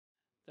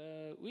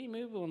We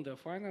move on the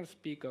final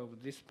speaker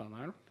of this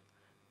panel,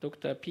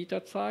 Dr. Peter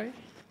Tsai.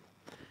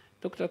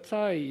 Dr.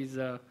 Tsai is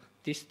a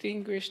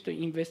distinguished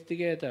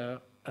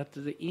investigator at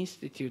the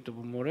Institute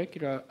of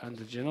Molecular and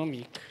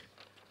Genomic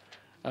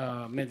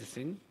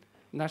Medicine,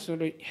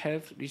 National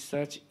Health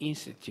Research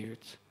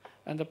Institute,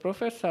 and a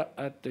professor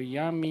at the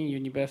Yanmin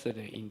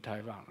University in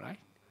Taiwan, right?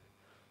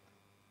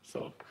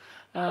 So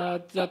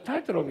the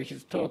title of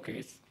his talk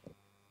is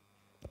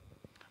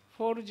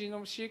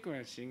Whole-Genome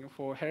Sequencing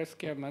for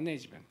Healthcare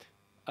Management,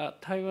 a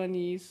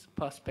Taiwanese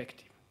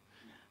Perspective.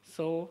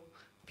 So,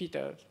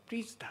 Peter,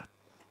 please start.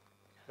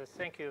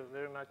 Thank you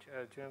very much,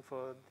 Jun,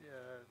 for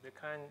the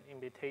kind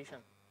invitation.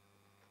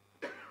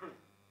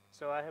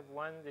 So I have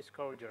one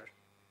disclosure.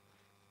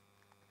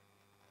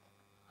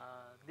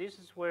 This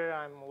is where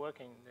I'm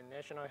working, the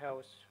National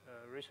Health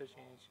Research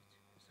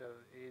Institute. So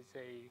it's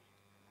a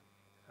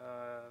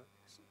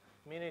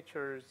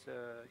miniatures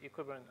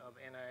equivalent of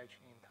NIH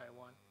in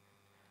Taiwan.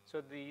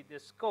 So the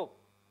scope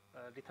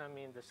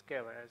determines the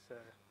scale, as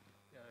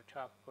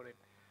Chuck put it.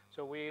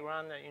 So we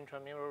run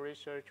intramural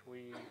research.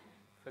 We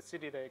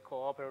facilitate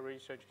cooperative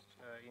research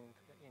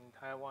in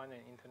Taiwan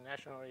and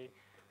internationally,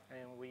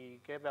 and we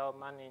give out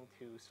money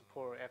to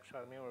support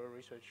extramural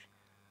research,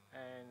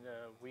 and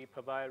we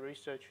provide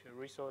research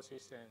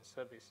resources and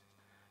services.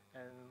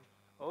 And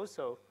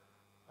also,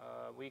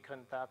 we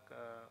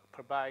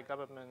provide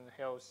government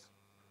health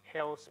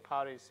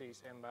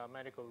policies and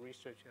biomedical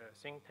research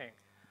think tank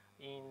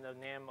in the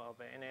name of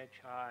an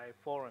NHRI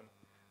forum.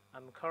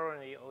 I'm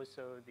currently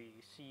also the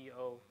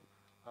CEO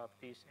of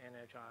this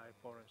NHRI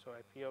forum, so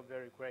I feel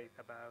very great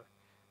about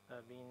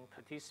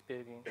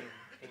participating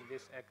in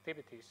these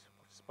activities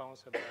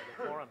sponsored by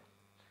the forum.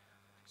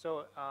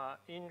 So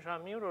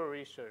intramural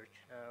research,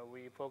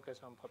 we focus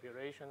on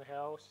population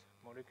health,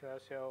 molecular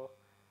cell,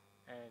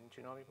 and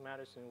genomic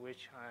medicine,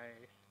 which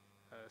I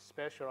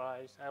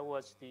specialize. I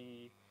was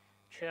the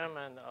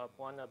chairman of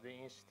one of the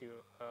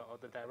institute, or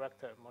the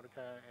director of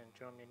molecular and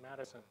genomic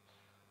medicine,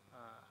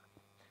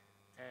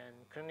 and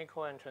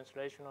clinical and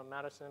translational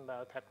medicine,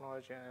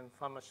 biotechnology, and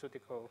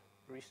pharmaceutical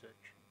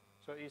research.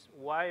 So it's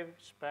wide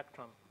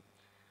spectrum.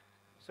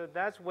 So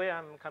that's where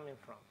I'm coming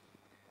from.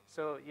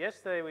 So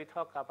yesterday we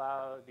talked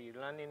about the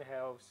learning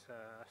health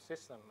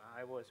system.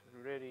 I was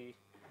really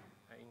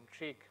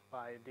intrigued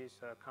by this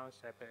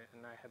concept,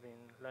 and I have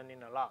been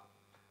learning a lot.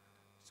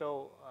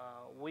 So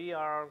we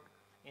are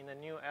in a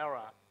new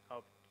era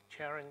of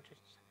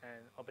challenges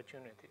and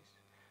opportunities.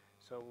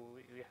 So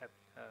we have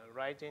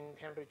rising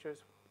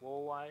temperatures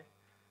worldwide.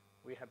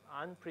 We have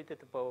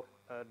unpredictable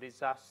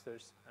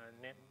disasters,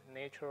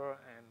 natural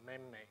and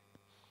man-made.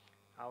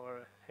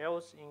 Our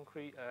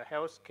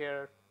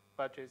healthcare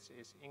budgets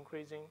is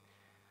increasing,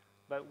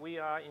 but we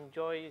are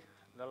enjoying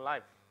the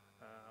life.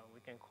 We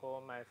can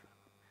call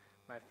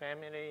my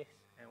family,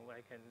 and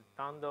I can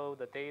download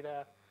the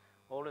data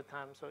all the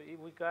time. So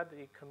we got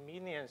the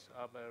convenience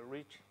of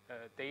rich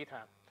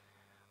data.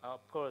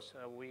 Of course,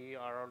 we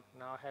are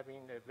now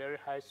having a very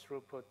high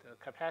throughput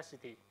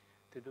capacity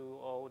to do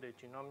all the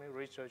genomic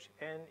research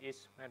and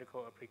its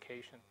medical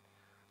application.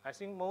 I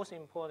think most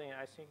important,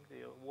 I think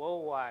the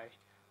worldwide,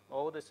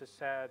 all the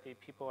society,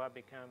 people have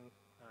become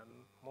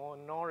more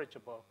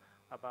knowledgeable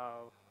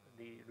about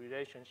the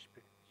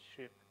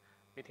relationship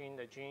between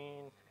the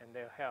gene and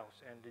their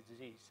health and the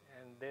disease,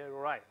 and their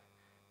right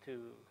to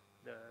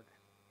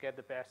get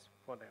the best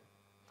for them.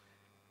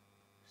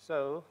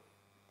 So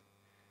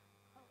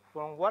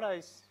from what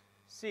I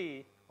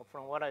see, or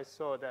from what I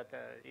saw, that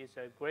is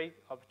a great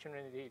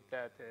opportunity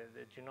that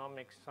the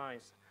genomic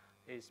science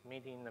is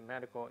meeting the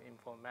medical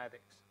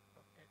informatics.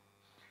 Okay.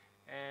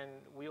 And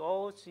we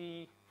all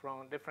see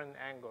from different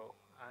angles.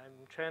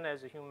 I'm trained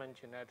as a human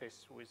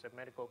geneticist with a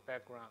medical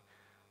background.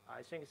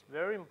 I think it's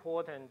very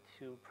important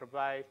to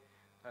provide,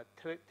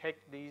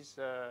 take these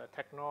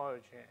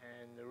technology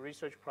and the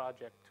research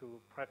project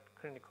to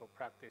clinical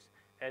practice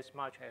as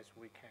much as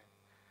we can.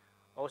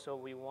 Also,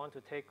 we want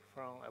to take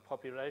from a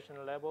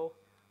population level,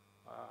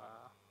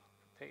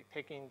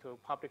 take into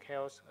public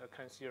health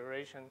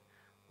consideration.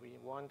 We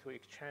want to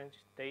exchange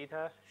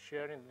data,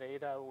 sharing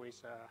data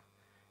with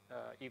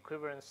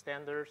equivalent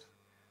standards.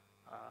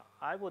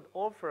 I would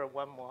offer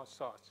one more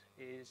thought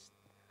is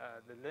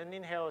the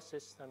learning health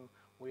system,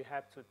 we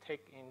have to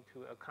take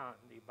into account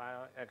the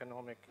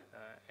bioeconomic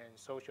and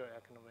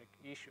socio-economic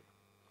issue.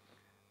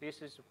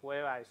 This is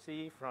where I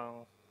see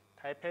from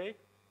Taipei.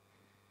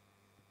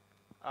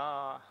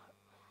 I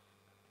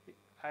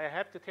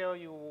have to tell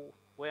you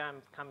where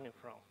I'm coming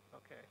from.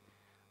 Okay,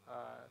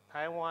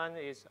 Taiwan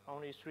is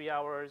only 3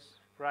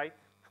 hours flight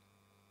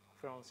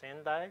from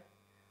Sendai.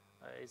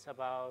 It's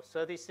about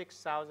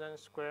 36,000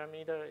 square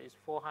meters. It's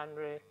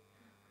 400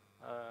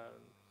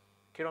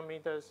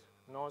 kilometers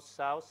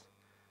north-south.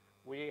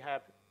 We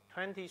have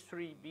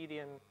 23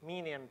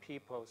 million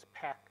people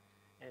packed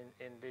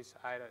in this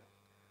island.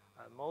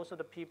 Most of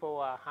the people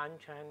are Han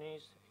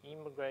Chinese,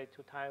 immigrate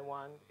to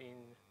Taiwan in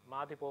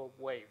multiple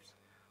waves.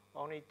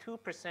 Only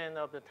 2%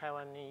 of the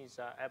Taiwanese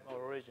are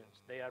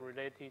Aborigines. They are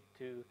related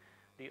to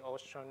the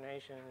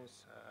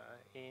Austronesians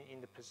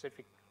in the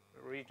Pacific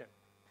region.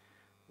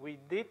 We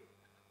did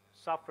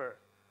suffer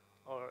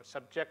or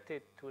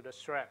subjected to the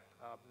threat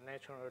of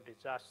natural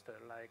disaster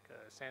like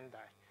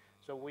Sendai.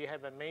 So we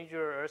have a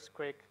major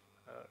earthquake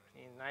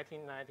in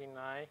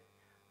 1999,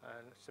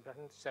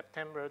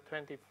 September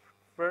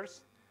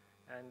 21st,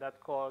 and that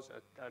caused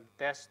a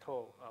death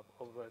toll of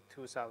over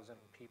 2,000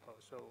 people.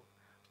 So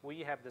we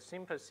have the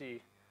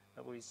sympathy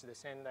with the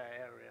Sendai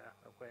area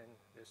when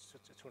the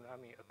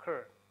tsunami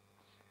occurred.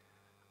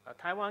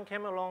 Taiwan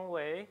came a long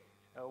way.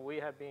 We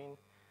have been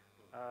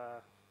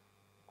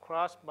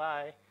crossed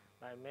by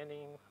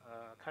many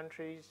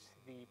countries.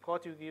 The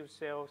Portuguese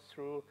sailed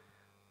through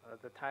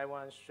the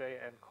Taiwan Strait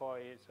and call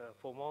it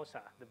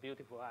Formosa, the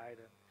beautiful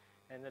island.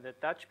 And the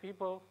Dutch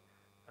people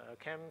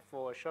came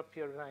for a short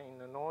period of time in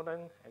the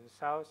northern and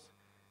south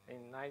in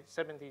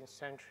 17th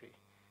century.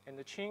 And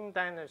the Qing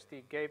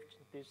dynasty gave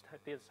this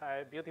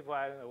beautiful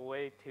island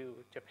away to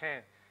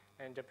Japan.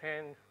 And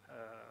Japan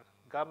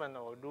governed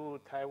or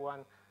ruled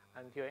Taiwan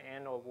until the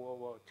end of World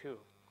War II.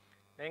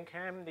 Then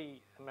came the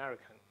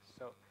Americans.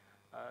 So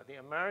the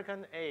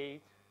American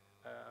aid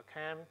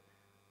came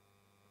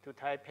to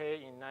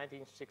Taipei in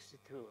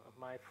 1962.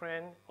 My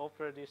friend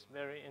offered this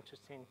very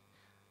interesting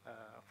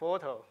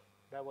photo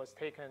that was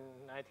taken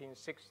in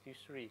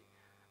 1963.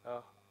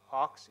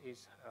 Ox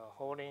is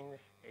holding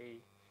a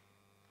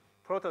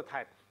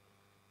prototype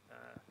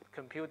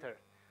computer.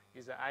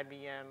 It's an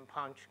IBM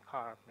punch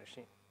card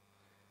machine.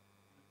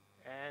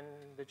 And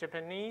the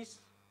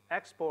Japanese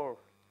export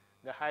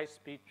the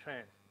high-speed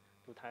train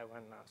to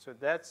Taiwan now. So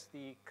that's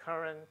the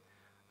current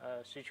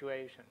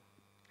situation.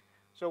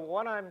 So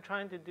what I'm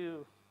trying to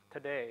do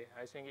today,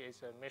 I think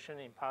is a mission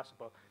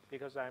impossible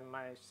because I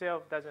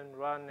myself doesn't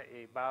run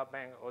a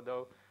biobank,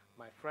 although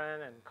my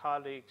friend and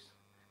colleagues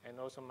and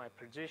also my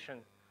position,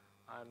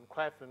 I'm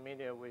quite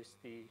familiar with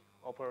the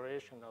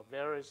operation of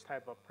various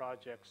type of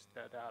projects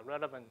that are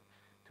relevant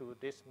to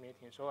this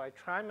meeting. So I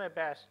try my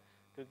best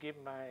to give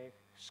my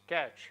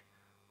sketch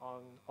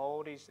on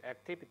all this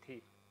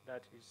activity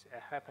that is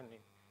happening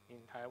in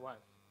Taiwan.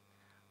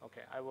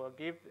 Okay, I will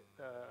give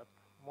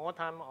more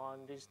time on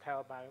this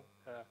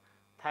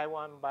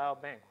Taiwan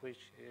Biobank, which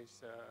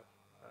is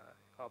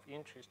of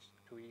interest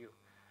to you.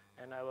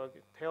 And I will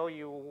tell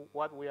you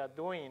what we are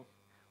doing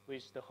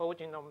with the whole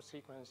genome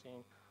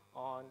sequencing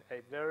on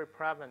a very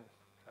prevalent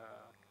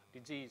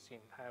disease in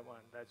Taiwan,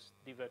 that's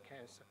liver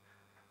cancer.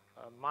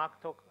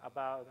 Mark talked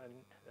about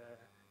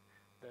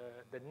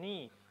the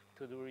need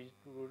to do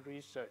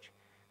research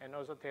and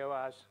also tell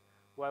us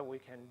what we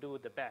can do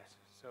the best.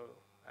 So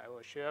I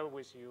will share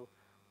with you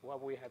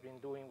what we have been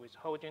doing with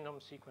whole genome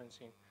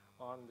sequencing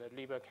on the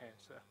liver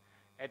cancer.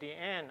 At the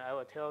end, I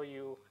will tell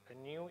you a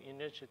new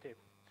initiative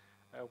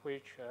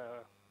which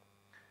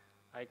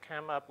I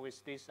came up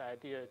with this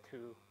idea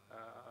to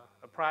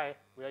apply.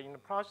 We are in the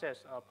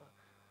process of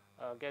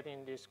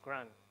getting this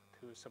grant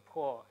to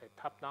support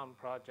a top-down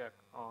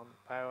project on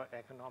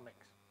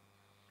bioeconomics.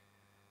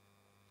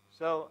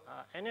 So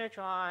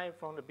NHRI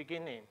from the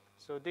beginning,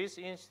 so this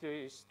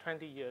institute is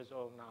 20 years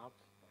old now.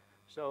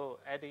 So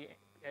at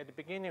the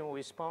beginning,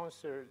 we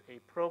sponsored a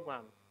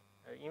program,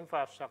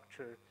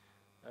 infrastructure,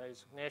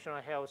 it's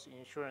National Health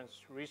Insurance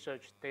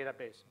Research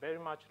Database, very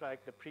much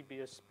like the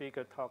previous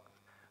speaker talked,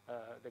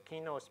 the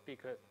keynote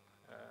speaker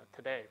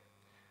today.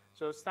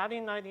 So starting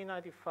in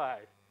 1995,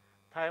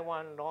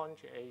 Taiwan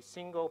launched a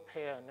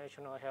single-payer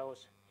national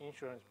health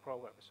insurance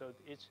program. So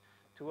it's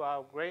to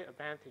our great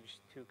advantage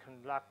to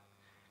conduct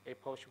a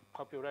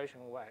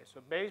population-wide.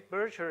 So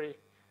virtually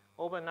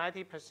over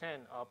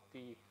 90% of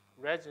the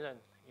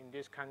residents in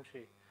this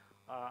country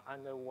are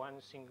under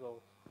one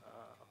single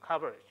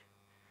coverage.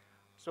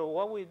 So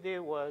what we did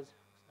was,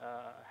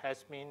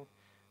 has been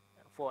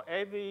for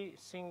every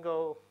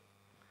single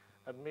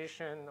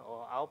admission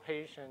or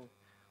outpatient,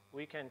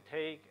 we can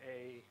take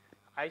a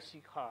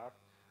IC card.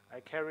 I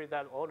carry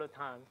that all the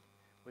time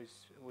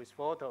with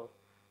photo.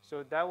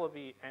 So that will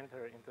be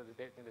entered into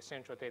the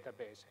central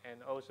database,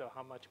 and also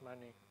how much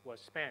money was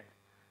spent,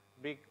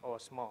 big or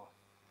small.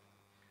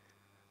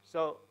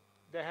 So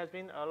there has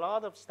been a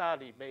lot of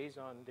study based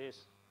on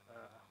this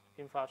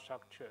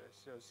infrastructure.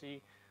 So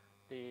see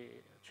the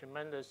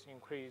tremendous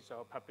increase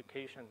of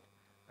publication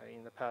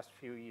in the past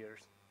few years.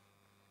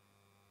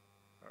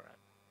 All right.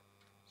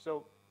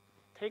 So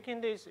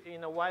taking this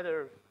in a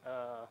wider,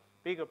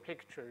 bigger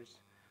pictures,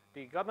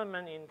 the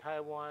government in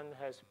Taiwan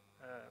has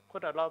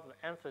put a lot of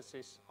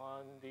emphasis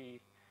on the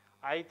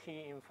IT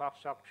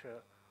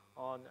infrastructure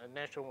on a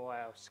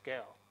nationwide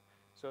scale.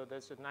 So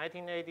there's in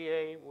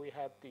 1988, we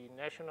have the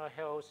National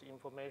Health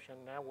Information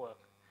Network.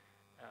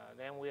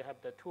 Then we have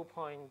the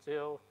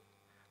 2.0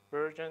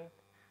 version.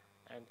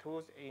 And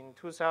in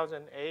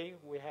 2008,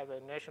 we have a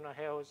National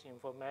Health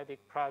Informatics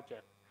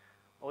Project.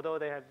 Although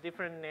they have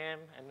different name,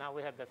 and now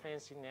we have the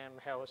fancy name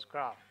Health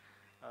Graph.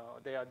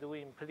 They are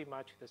doing pretty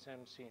much the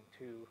same thing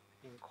to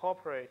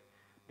incorporate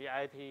the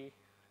IT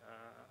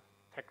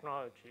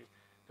technology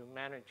to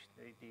manage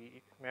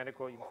the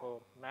medical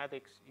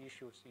informatics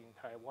issues in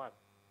Taiwan.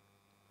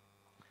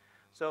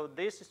 So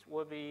this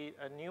will be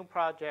a new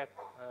project,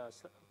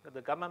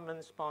 the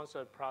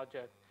government-sponsored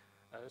project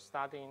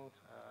starting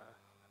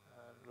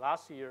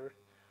last year.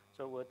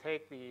 So we'll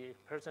take the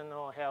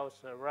personal health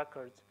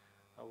records,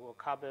 we'll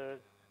cover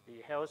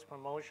the health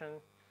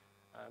promotion,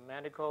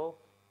 medical,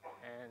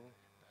 and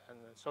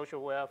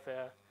social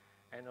welfare,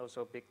 and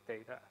also big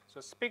data.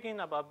 So speaking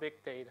about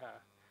big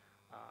data,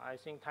 I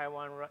think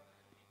Taiwan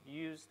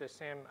used the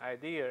same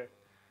idea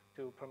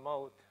to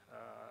promote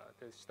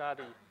the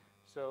study.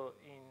 So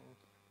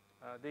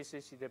this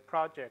is the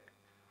project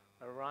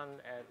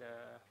run at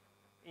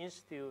the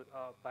Institute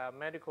of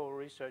Biomedical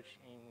Research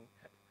in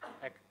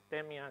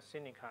Academia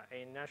Sinica,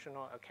 a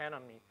national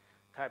academy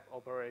type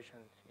operation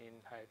in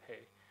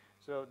Taipei.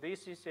 So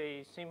this is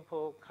a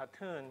simple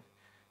cartoon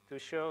to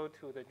show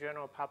to the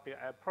general public.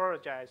 I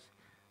apologize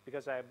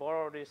because I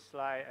borrowed this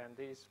slide and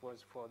this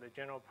was for the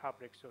general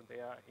public, so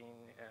they are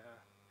in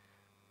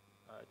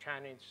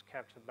Chinese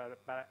characters,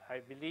 but I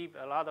believe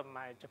a lot of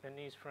my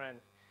Japanese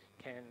friends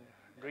can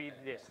read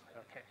this.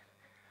 Okay.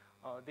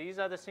 These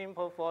are the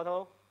simple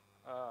photo,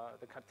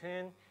 the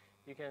cartoon.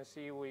 You can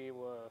see we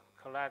will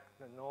collect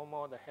the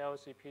normal, the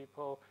healthy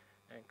people,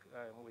 and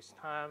with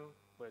time,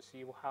 we'll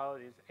see how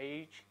it is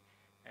age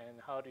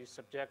and how it is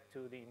subject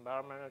to the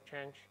environmental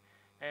change.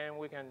 And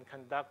we can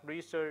conduct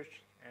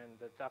research, and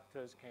the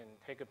doctors can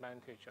take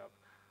advantage of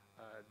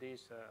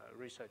this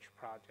research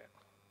project.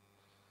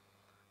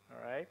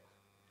 All right.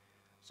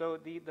 So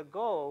the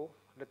goal,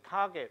 the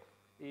target,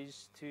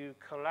 is to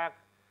collect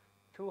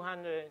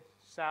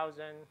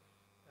 200,000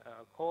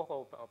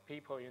 cohort of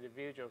people,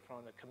 individuals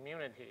from the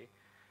community,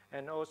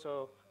 and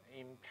also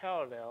in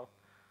parallel,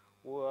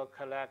 we'll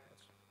collect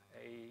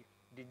a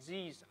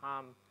disease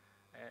arm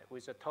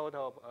with a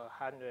total of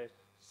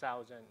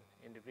 100,000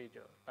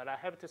 individuals. But I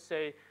have to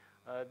say,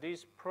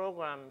 this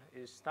program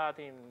is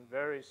starting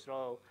very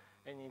slow,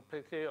 and in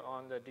particular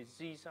on the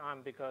disease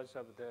arm because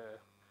of the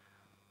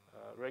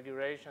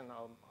regulation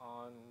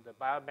on the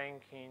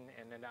biobanking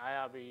and then the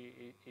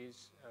IRB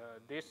is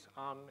this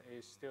arm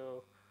is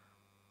still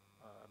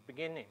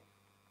beginning.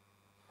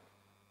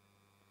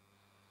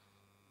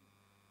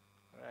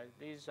 Right,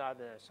 these are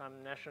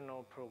some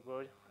national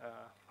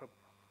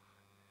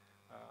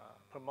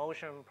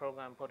promotion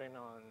program putting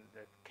on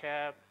the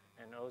CAP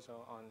and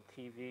also on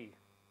TV.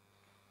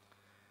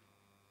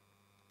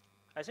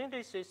 I think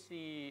this is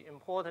the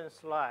important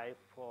slide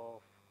for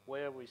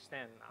where we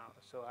stand now.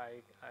 So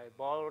I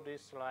borrowed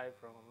this slide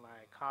from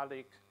my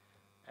colleagues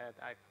at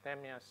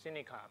Academia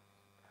Sinica.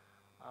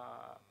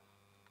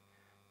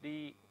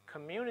 The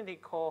community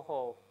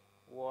cohort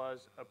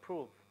was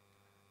approved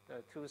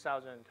in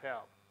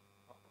 2012,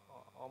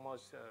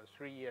 almost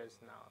 3 years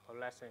now, or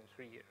less than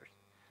 3 years.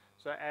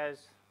 So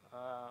as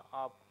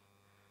of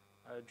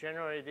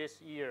January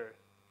this year,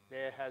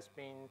 there has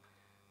been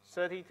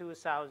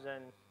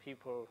 32,000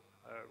 people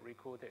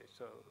recruited.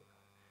 So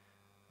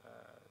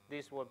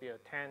this will be a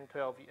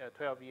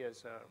 12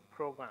 years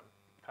program,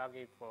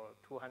 target for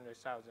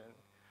 200,000.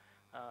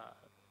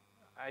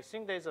 I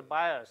think there's a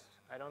bias.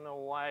 I don't know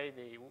why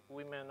the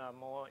women are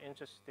more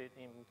interested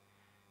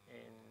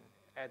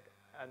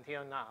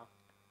until now,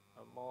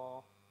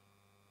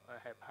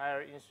 have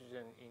higher interest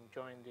in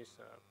joining this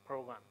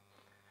program.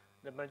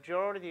 The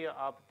majority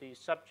of the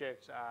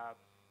subjects are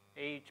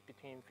aged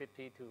between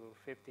 50 to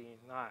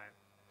 59.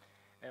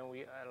 And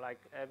we, like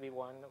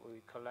everyone,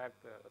 we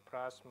collect the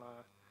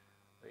plasma,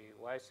 the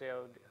white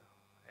cell,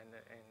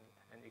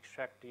 and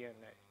extract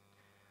DNA.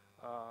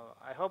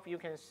 I hope you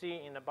can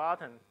see in the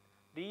bottom,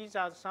 these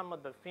are some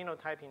of the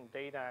phenotyping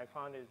data I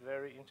found is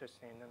very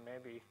interesting, and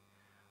maybe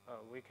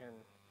we can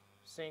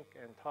think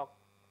and talk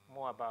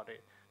more about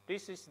it.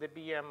 This is the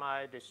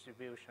BMI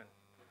distribution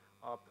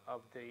of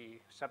the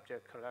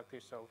subject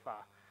collected so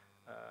far,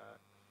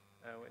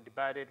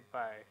 divided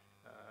by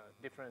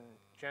different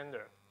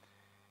gender.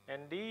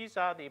 And these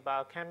are the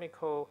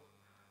biochemical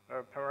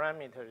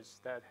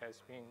parameters that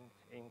has been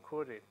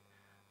included.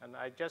 And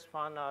I just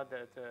found out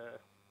that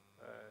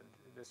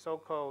the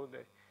so-called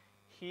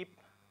hip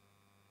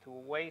to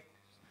weight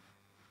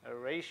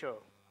ratio,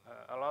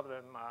 a lot of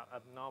them are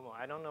abnormal.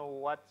 I don't know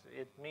what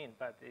it means,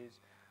 but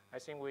I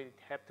think we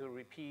have to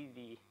repeat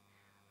the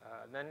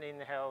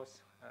learning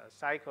health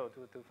cycle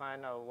to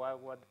find out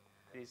what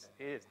this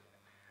is.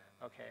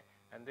 Okay,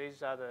 and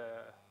these are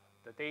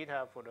the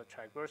data for the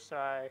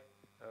triglyceride,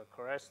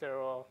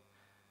 cholesterol,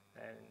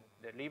 and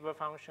the liver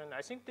function.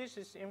 I think this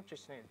is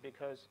interesting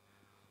because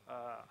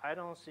I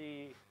don't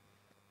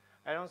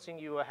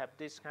think you will have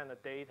this kind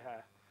of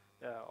data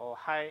or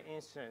high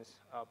incidence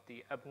of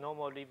the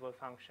abnormal liver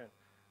function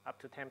up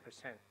to 10%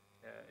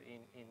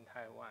 in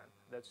Taiwan.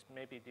 That's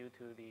maybe due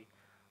to the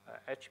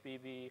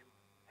HBV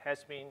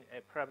has been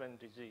a prevalent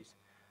disease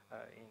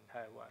in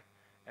Taiwan.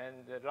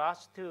 And the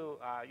last two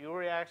are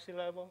uric acid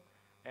level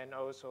and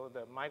also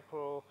the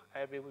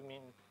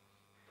microalbumin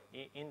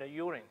in the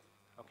urine.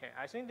 Okay,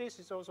 I think this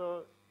is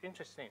also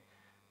interesting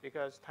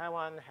because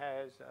Taiwan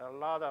has a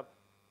lot of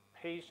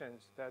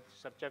patients that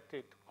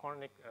subjected to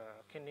chronic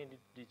kidney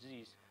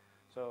disease.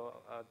 So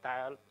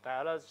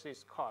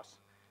dialysis costs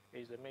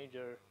is a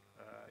major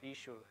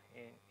issue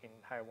in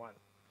Taiwan.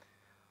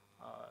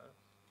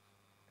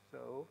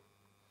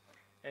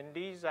 And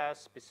these are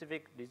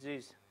specific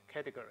disease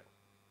category.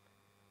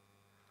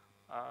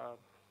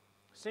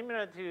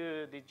 Similar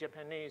to the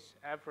Japanese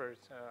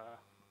efforts,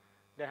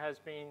 there has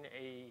been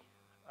a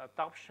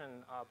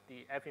adoption of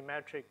the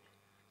Affymetric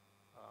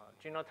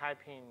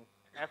genotyping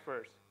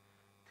efforts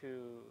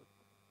to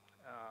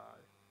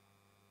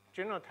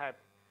genotype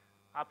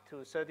up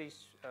to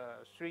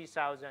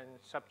 33,000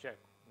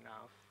 subjects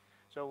now.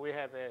 So we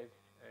have a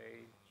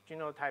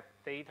genotype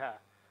data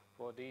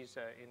for these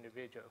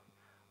individuals.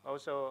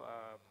 Also,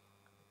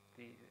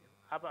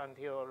 up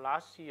until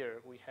last year,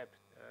 we have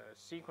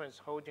sequenced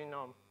whole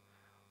genome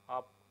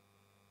of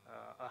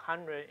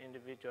 100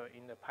 individuals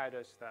in the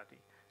pilot study,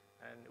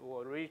 and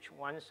will reach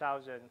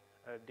 1,000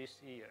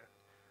 this year.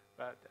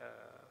 But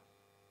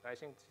I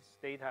think this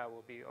data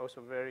will be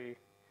also very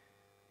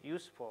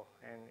useful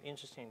and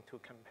interesting to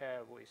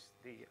compare with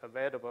the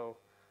available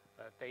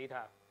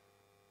data.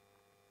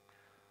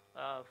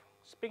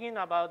 Speaking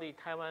about the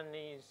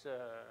Taiwanese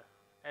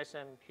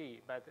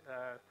SMP, but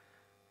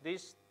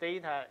this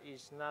data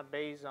is not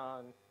based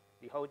on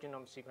the whole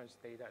genome sequence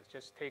data. It's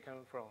just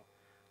taken from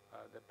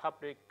the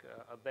public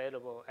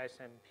available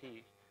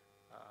SMP.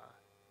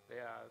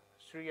 There are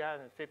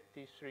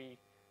 353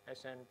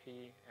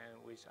 SMP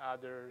and with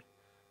other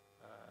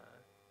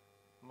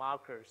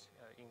markers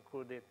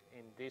included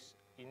in this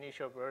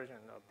initial version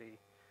of the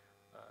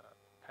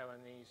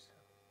Taiwanese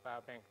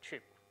biobank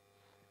chip.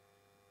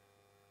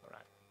 All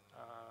right.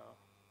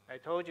 I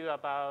told you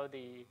about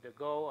the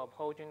goal of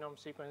whole genome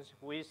sequence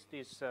with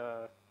this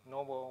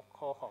novel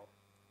cohort.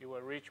 You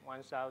will reach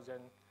 1,000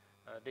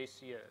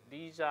 this year.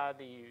 These are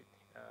the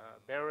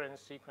variant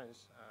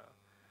sequence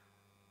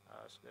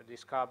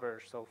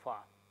discovered so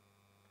far.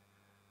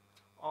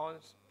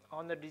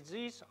 On the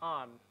disease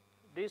arm,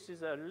 this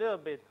is a little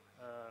bit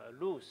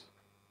loose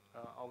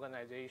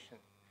organization.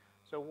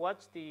 So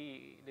what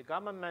the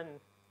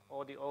government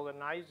or the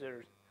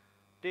organizers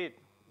did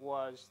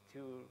was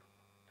to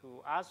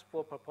ask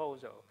for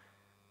proposal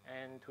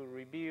and to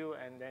review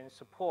and then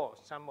support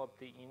some of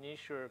the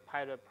initial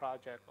pilot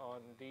project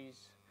on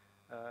these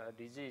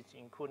diseases,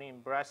 including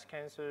breast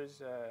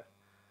cancers,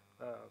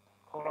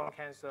 colon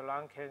cancer,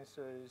 lung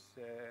cancers,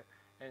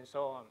 and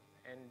so on.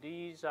 And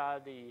these are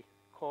the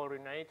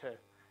coordinator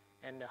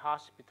and the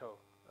hospital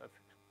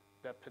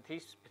that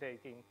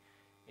participating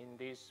in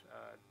these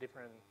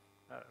different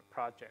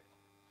projects.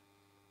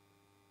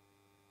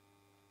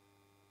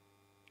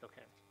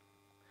 Okay.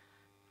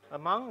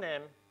 Among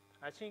them,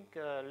 I think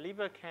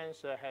liver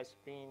cancer has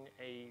been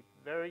a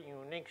very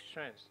unique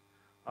strength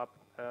of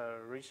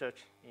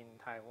research in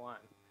Taiwan.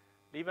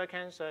 Liver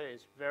cancer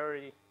is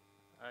very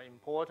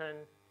important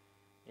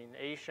in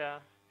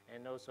Asia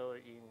and also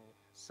in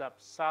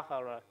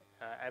sub-Saharan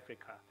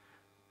Africa.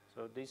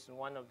 So this is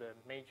one of the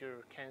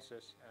major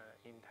cancers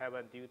in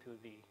Taiwan due to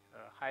the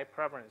high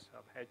prevalence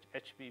of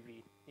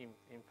HPV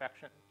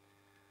infection.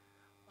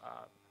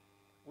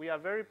 We are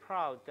very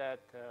proud that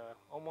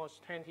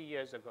almost 20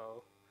 years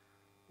ago,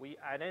 we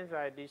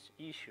identified this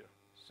issue.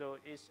 So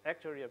it's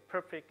actually a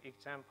perfect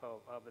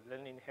example of a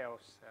learning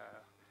health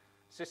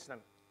system.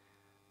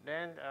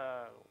 Then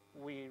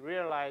we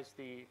realized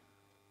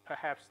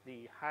perhaps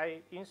the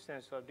high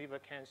incidence of liver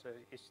cancer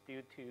is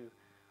due to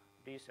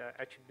this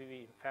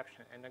HPV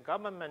infection. And the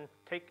government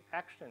take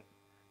action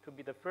to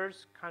be the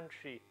first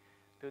country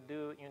to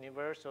do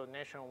universal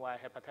nationwide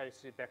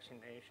hepatitis C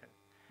vaccination.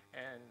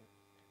 And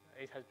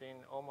it has been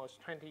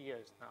almost 20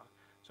 years now.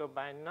 So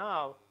by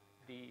now,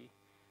 the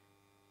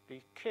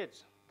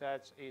kids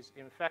that is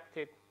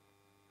infected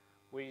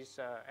with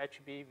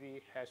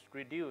HPV has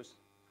reduced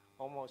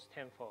almost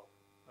tenfold.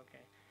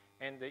 Okay,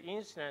 and the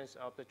incidence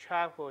of the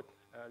childhood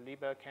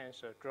liver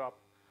cancer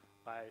dropped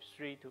by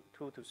 2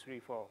 to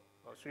 3-fold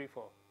or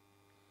 3-fold.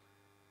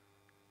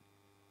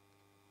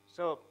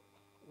 So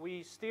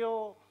we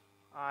still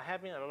are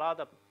having a lot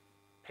of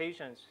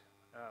patients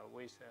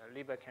with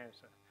liver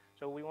cancer.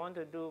 So we want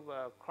to do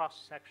a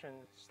cross-section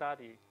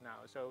study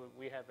now. So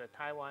we have a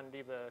Taiwan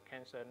Liver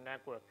Cancer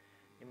Network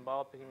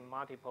involving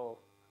multiple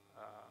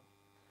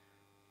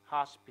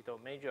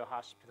major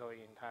hospital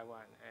in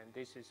Taiwan, and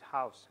this is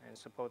housed and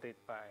supported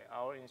by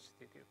our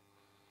institute.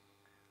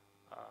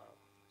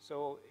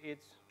 So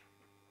it's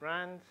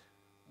run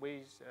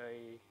with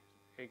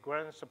a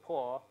grant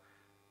support,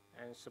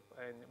 and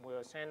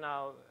we'll send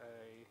out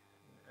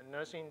a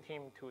nursing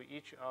team to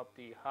each of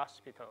the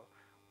hospital.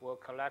 We'll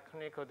collect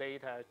clinical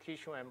data,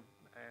 tissue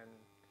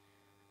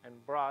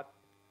and blood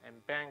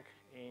and bank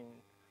in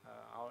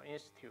our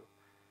institute,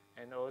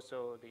 and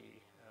also the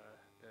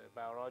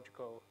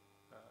biological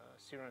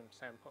serum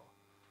sample.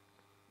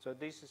 So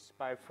this is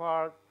by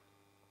far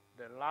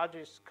the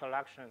largest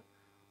collection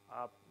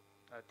of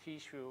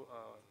tissue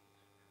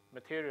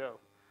material,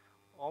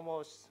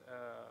 almost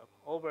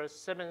over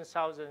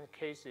 7,000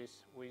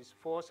 cases with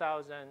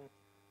 4,000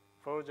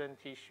 frozen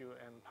tissue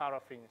and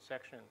paraffin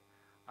section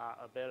are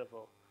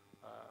available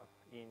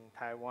in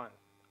Taiwan,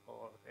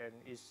 and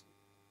is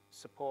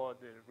support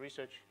the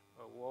research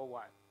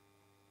worldwide.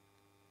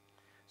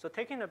 So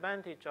taking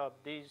advantage of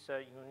this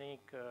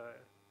unique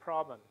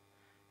problem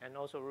and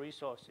also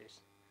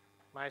resources,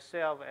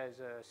 myself as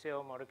a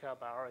cell molecular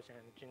biologist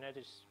and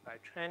geneticist by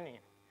training,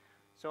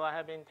 so I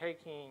have been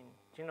taking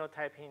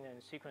genotyping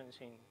and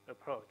sequencing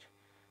approach.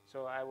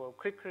 So I will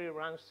quickly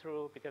run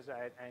through, because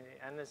I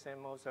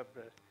understand most of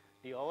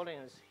the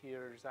audience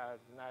here are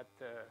not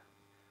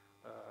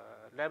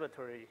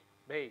laboratory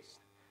based.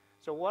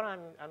 So what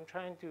I'm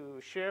trying to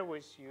share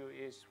with you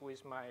is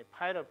with my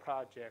pilot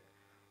project,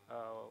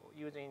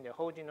 using the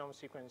whole genome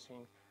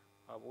sequencing,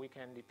 we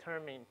can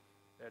determine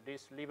that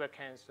this liver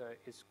cancer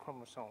is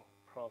chromosome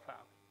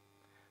profile.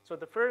 So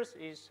the first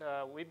is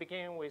we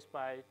begin with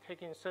by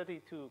taking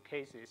 32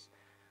 cases.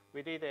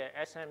 We did a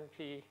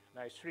SMP,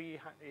 like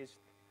 300,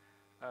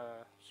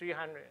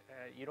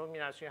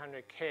 Illumina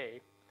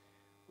 300K.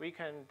 We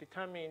can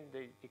determine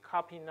the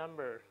copy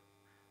number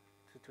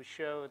to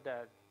show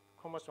that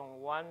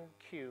chromosome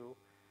 1Q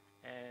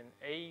and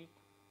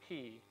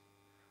AP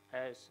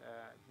has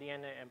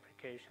DNA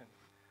implication.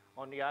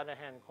 On the other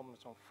hand,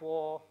 chromosome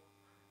 4,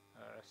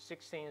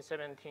 16,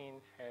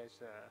 17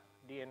 has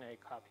DNA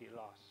copy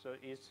loss. So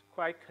it's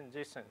quite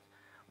consistent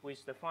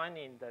with the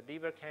finding that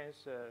liver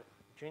cancer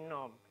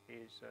genome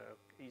is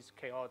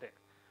chaotic,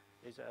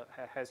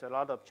 has a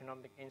lot of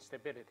genomic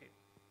instability.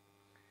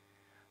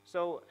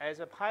 So as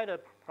a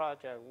pilot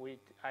project,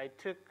 I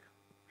took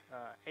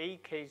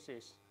 8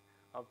 cases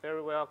of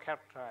very well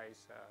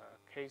characterized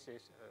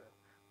cases.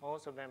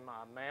 Most of them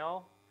are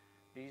male.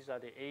 These are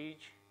the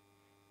age,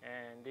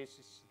 and this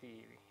is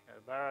the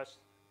virus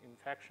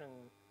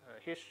infection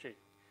history,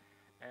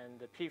 and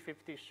the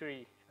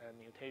P53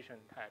 mutation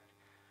type.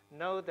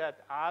 Note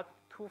that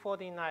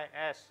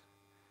R249S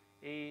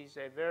is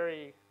a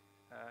very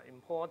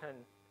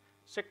important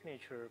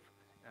signature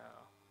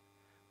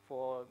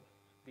for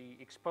the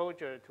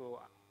exposure to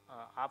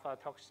alpha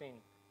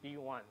toxin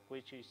B1,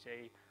 which is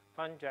a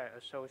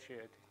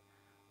fungi-associated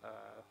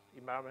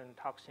environment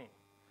toxin.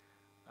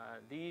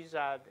 These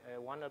are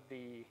one of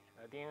the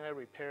DNA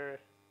repair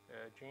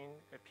gene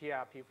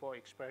PRP4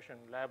 expression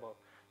level.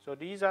 So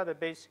these are the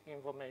basic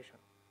information.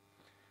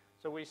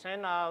 So we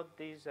send out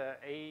these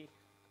A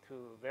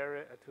to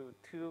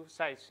 2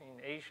 sites in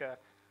Asia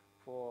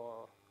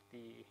for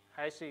the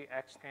high-C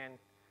extent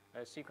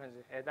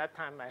sequencing. At that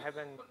time, I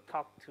haven't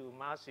talked to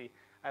Marcy.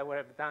 I would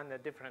have done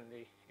it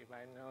differently if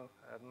I know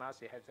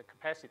Marcy has the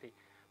capacity.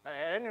 But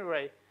at any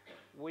rate,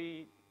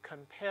 we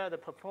compare the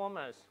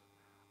performance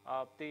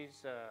of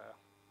this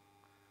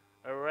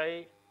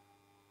array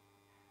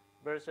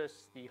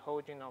versus the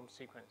whole genome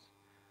sequence.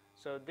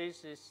 So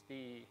this is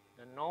the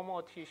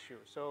normal tissue.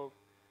 So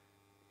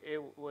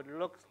it would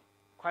look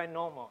quite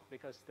normal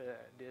because the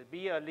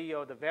B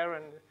allele, the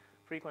variant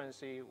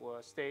frequency,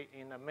 will stay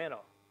in the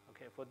middle.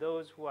 Okay, for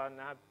those who are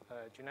not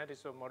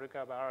geneticists or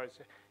molecular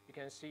biologists, you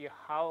can see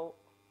how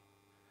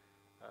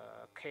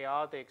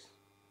chaotic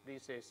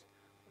this is,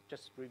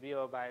 just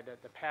revealed by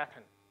the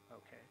pattern.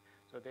 Okay,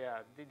 so there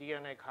are the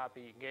DNA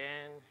copy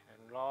gain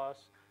and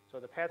loss. So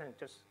the pattern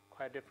just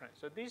quite different.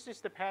 So this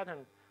is the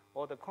pattern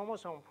or the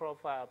chromosome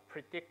profile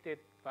predicted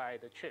by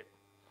the chip.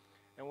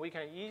 And we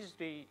can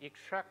easily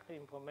extract the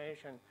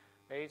information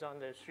based on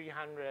the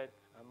 300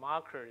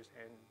 markers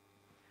and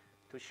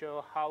to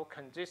show how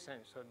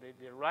consistent. So the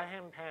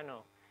right-hand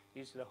panel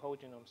is the whole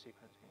genome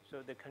sequencing.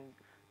 So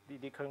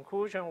the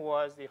conclusion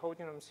was the whole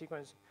genome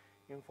sequence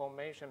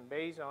information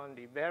based on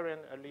the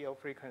variant allele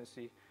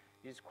frequency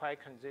is quite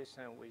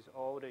consistent with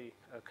all the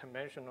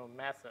conventional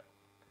method.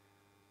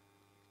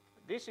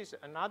 This is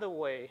another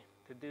way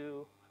to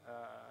do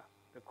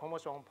the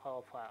chromosome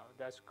profile.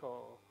 That's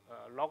called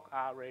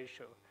log-R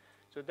ratio.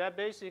 So that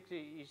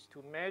basically is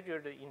to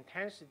measure the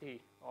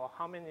intensity or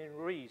how many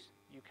reads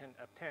you can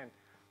obtain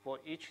for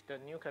each the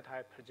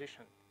nucleotide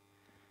position.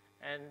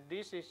 And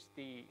this is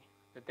the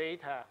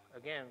data,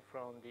 again,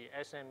 from the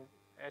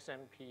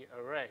SMP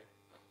array.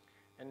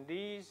 And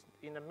these,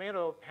 in the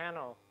middle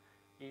panel,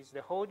 is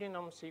the whole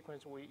genome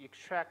sequence. We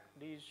extract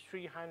these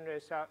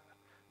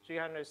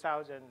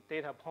 300,000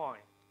 data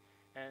points.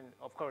 And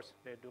of course,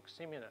 they look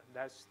similar.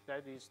 That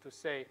is to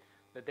say,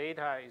 the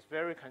data is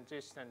very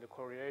consistent. The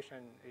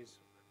correlation is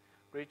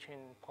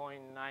reaching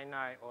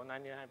 0.99 or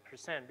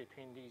 99%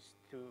 between these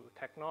two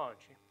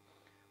technologies.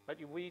 But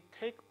if we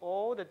take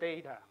all the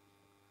data,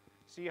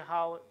 see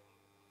how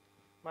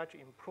much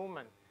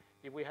improvement.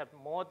 If we have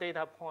more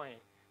data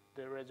points,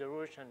 the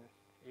resolution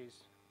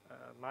is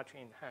much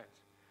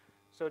enhanced.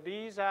 So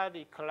these are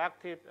the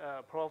collective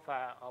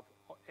profile of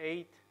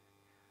 8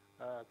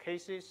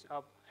 cases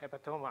of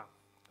hepatoma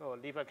or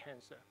liver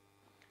cancer.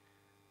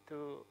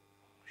 To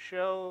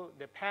show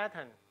the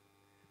pattern,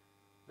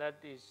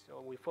 that is,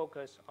 we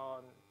focus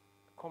on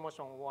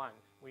chromosome 1.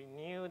 We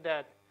knew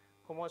that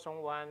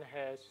chromosome 1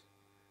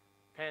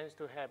 tends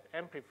to have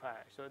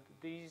amplifier. So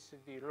these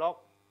the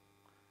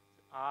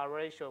log-R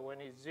ratio.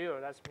 When it's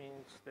 0, that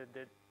means that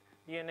the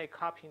DNA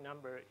copy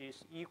number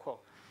is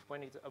equal.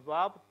 When it's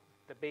above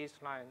the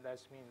baseline, that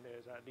means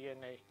there's a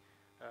DNA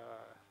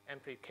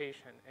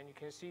amplification. And you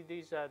can see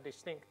these are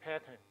distinct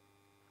patterns.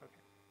 Okay.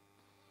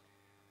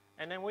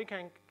 And then we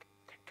can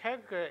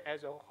calculate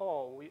as a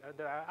whole.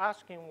 They are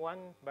asking one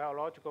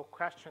biological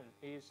question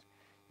is,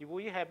 if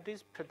we have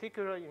this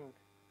particular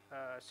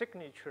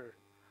signature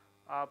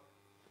of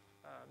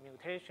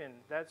mutation,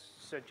 that's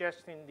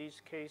suggesting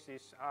these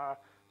cases are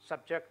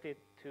subjected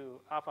to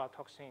alpha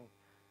toxin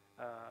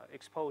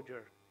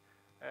exposure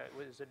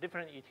with a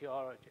different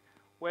etiology,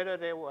 whether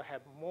they will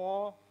have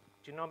more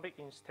genomic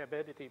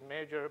instability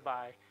measured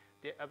by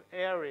the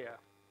area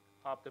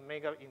of the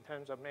in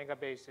terms of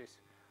megabases,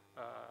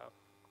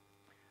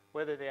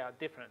 whether they are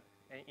different.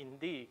 And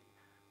indeed,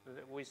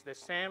 with the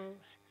same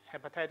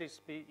hepatitis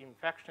B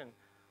infection,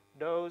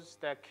 those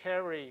that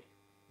carry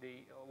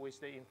with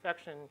the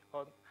infection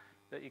or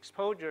the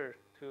exposure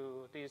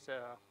to this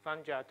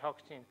fungi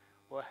toxin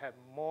will have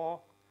more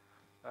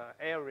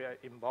area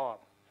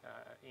involved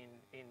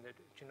in the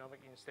genomic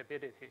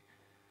instability.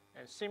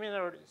 And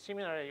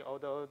similarly,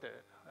 although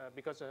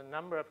because the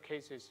number of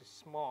cases is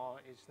small,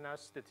 it's not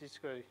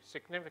statistically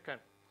significant,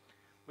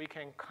 we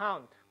can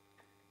count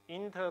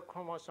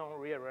interchromosome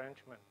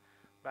rearrangement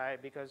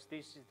because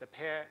this is the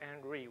pair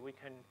and read. We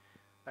can,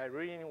 by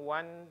reading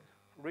one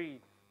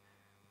read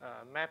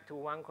map to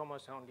one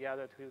chromosome, the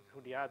other to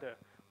the other,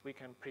 we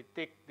can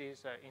predict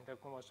this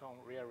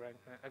interchromosome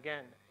rearrangement.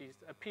 Again, it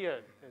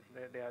appears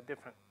that they are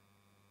different.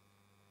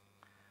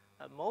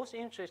 Most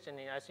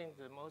interestingly, I think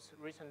the most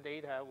recent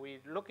data, we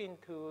look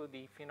into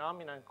the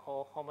phenomenon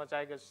called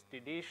homozygous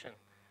deletion.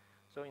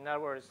 So in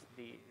other words,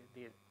 the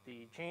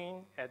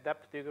gene at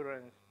that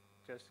particular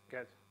just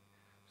gets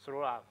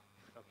thrown out.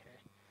 Okay.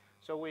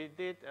 So we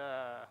did,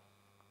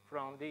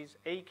 from these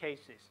 8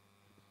 cases,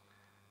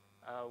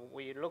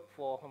 we look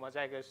for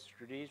homozygous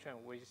deletion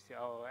with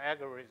our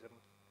algorithm.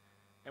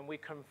 And we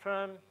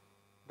confirm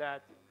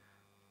that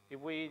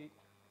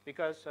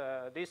because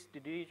this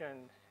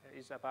deletion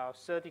is about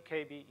 30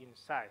 kb in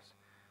size,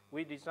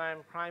 we design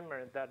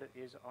primer that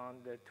is on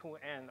the 2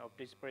 ends of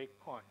this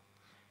breakpoint.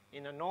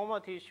 In a normal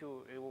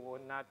tissue, it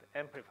will not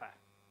amplify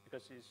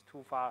because it's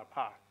too far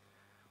apart.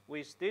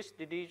 With this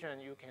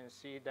deletion, you can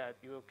see that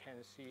you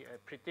can see a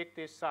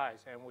predicted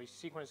size, and we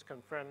sequence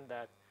confirm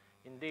that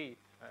indeed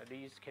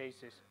these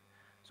cases.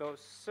 So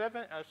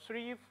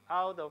 3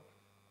 out of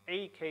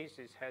 8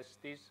 cases has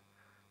this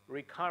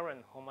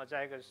recurrent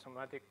homozygous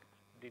somatic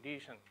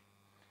deletion.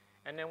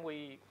 And then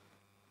we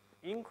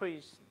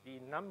increase the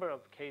number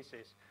of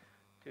cases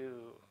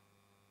to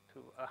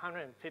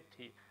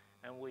 150,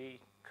 and we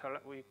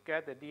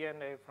get the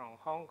DNA from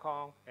Hong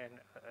Kong and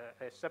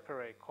a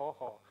separate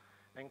cohort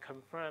and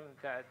confirm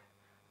that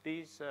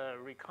these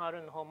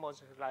recurrent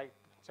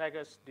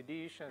homozygous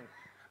deletion,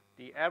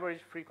 the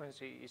average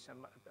frequency is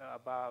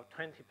about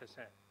 20%.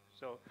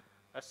 So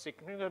a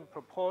significant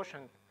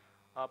proportion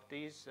of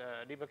these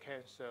liver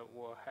cancer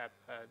will have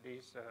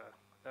these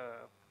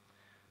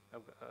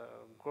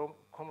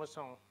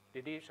chromosome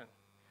deletion.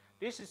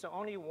 This is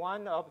only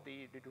one of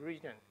the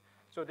region.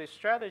 So the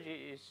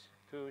strategy is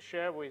to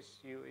share with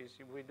you is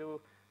if we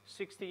do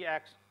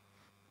 60x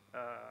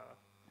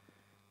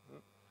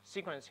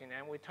sequencing,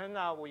 and we turn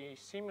out we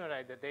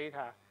simulate the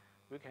data,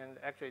 we can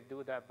actually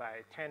do that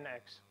by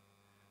 10x,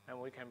 and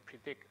we can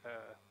predict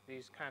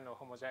these kind of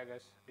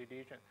homozygous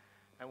deletion,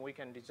 and we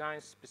can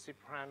design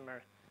specific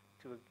primer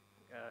to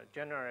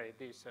generate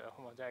this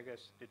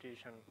homozygous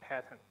deletion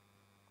pattern.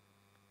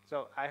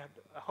 So I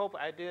hope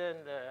I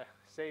didn't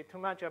say too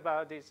much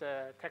about this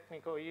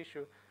technical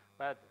issue,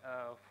 but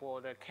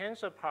for the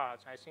cancer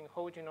parts, I think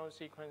whole genome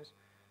sequence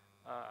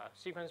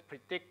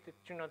predicted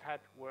genotype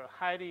were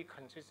highly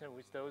consistent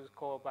with those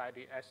called by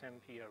the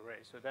SMP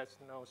array, so that's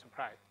no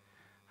surprise.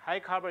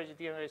 High coverage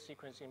DNA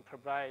sequencing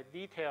provide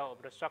detail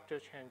of the structure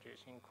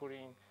changes,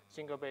 including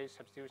single base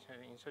substitution,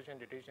 insertion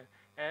deletion,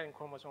 and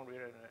chromosome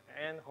rearrangement,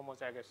 and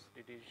homozygous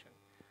deletion.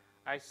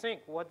 I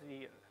think what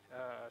the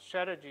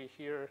strategy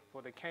here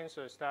for the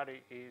cancer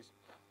study is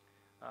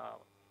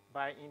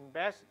by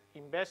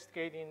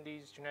investigating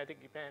these genetic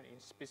events in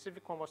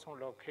specific chromosome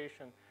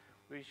location,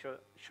 we should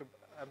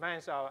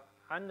advance our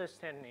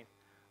understanding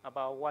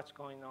about what's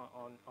going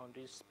on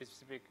this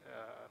specific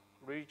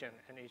region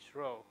and its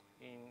role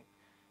in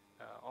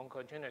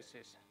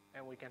oncogenesis,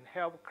 and we can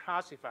help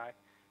classify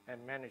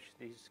and manage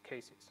these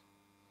cases.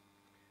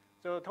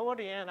 So toward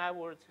the end, I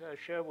would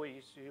share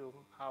with you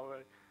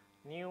our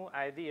new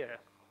idea,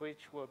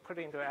 which we'll put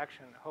into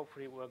action.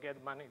 Hopefully, we'll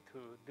get money to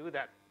do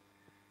that.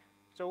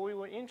 So we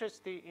were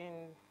interested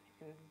in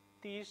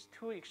these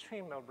 2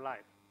 extremes of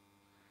life.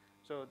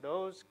 So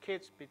those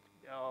kids,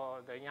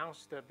 the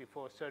youngster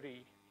before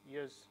 30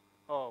 years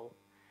old,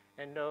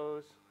 and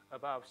those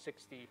above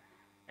 60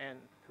 and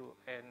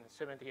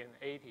 70 and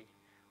 80,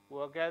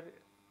 will get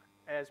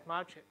as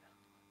much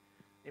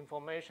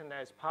information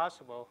as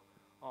possible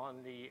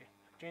on the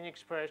gene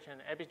expression,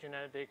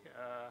 epigenetic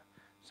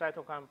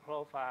cytokine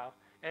profile,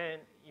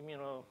 and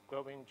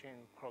immunoglobulin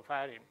gene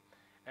profiling.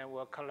 And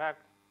we'll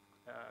collect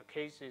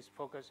cases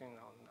focusing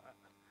on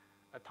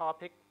a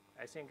topic.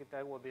 I think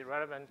that will be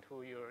relevant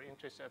to your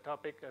interest,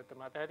 topic,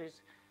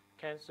 dermatitis,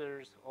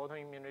 cancers,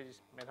 autoimmunity,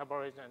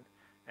 metabolism,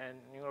 and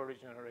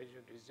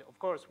neurodegenerative disease. Of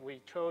course,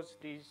 we chose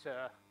these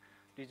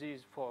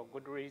disease for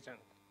good reason.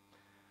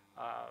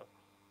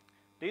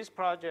 This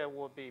project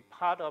will be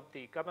part of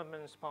the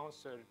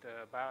government-sponsored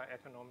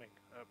bioeconomic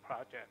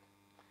project,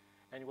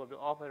 and it will be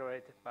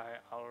operated by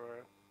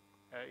our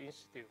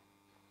institute.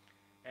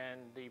 And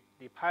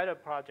the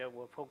pilot project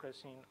will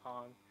focusing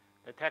on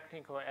the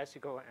technical,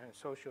 ethical, and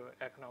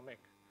socio-economic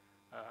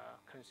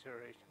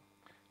consideration.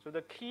 So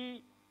the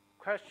key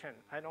question,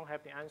 I don't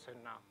have the answer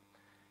now,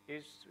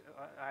 is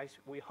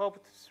we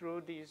hope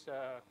through this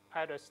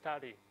pilot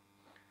study,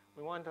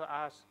 we want to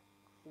ask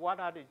what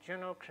are the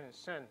general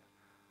concerns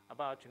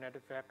about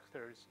genetic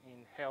factors in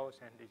health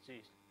and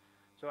disease.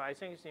 So I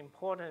think it's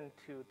important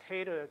to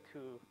tailor to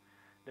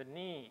the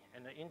need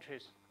and the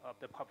interest of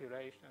the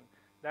population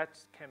that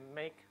can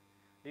make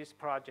this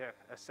project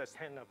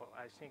sustainable.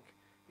 I think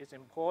it's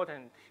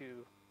important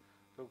to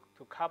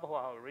couple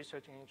our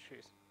research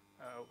interests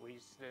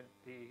with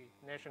the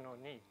national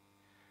need.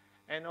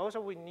 And also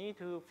we need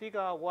to figure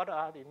out what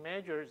are the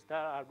measures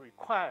that are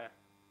required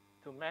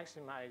to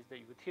maximize the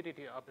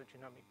utility of the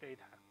genomic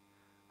data.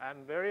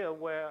 I'm very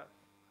aware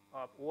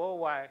of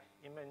worldwide,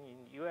 even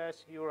in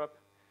US, Europe,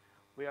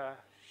 we are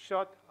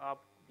short of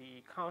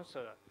the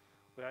counselor.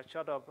 We are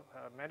short of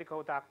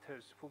medical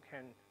doctors who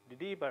can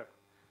deliver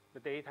the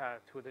data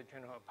to the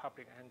general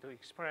public and to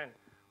explain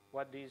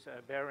what these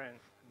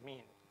variants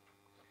mean.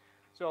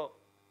 So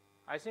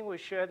I think we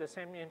share the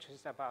same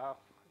interest about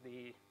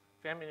the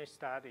family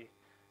study,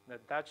 the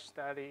Dutch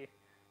study,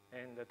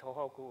 and the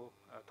Tohoku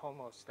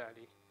Tomo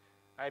study.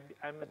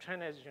 I'm a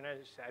trained as a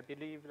geneticist. I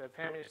believe the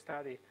family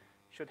study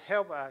should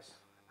help us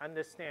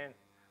understand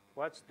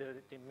what's the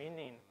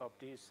meaning of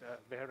this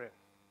variant.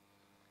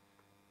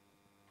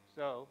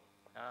 So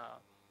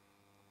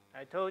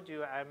I told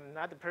you I'm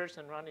not the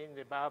person running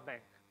the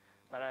biobank,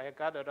 but I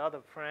got a lot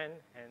of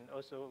friends and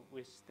also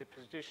with the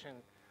position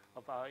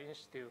of our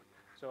institute.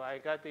 So I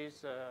got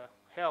this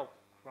help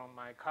from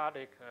my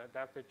colleague,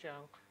 Dr.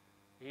 Zhang.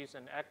 He's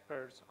an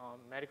expert on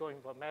medical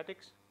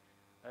informatics.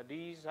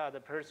 These are the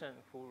person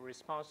who are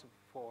responsible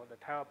for the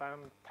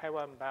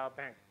Taiwan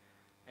Biobank.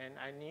 And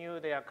I knew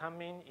they are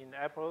coming in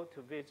April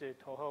to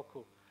visit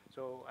Tohoku.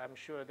 So I'm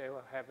sure they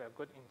will have a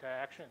good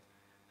interaction.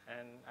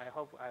 And I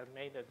hope I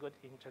made a good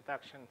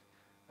introduction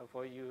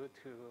for you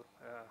to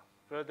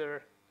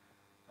further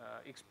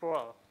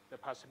explore the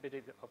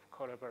possibility of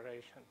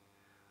collaboration.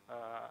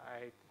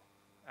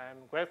 I'm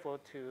grateful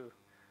to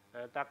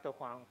Dr.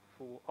 Huang,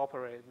 who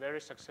operated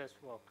very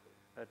successful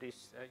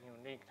this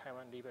unique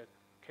Taiwan liver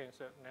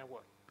cancer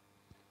network.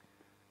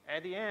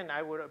 At the end,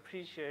 I would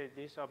appreciate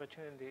this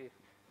opportunity,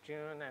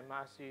 June and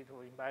Marcy,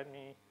 to invite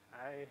me.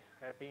 I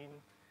have been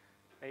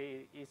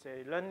it's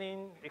a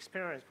learning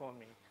experience for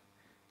me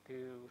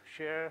to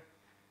share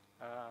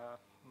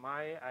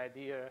my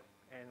idea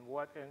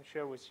and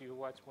share with you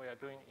what we are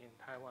doing in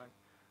Taiwan.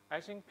 I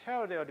think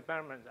parallel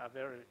developments are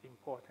very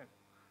important.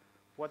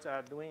 What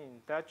are doing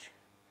in Dutch,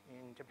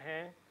 in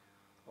Japan,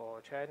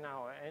 or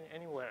China, or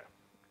anywhere.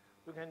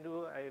 We can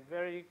do a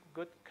very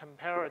good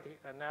comparative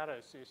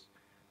analysis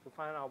to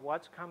find out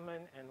what's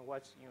common and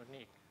what's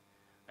unique.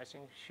 I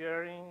think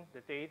sharing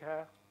the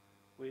data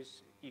with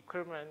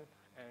equipment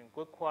and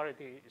good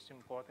quality is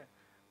important.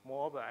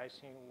 Moreover, I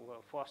think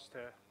will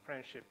foster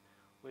friendship,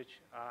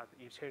 which are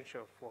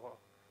essential for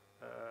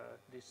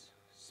this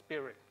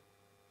spirit.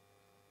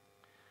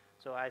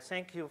 So I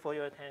thank you for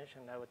your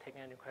attention. I will take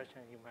any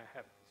questions you might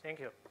have. Thank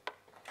you.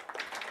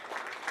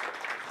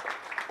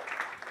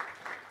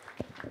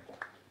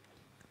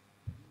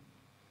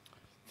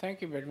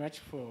 Thank you very much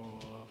for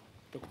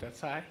Dr.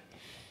 Tsai.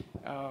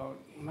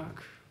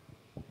 Mark?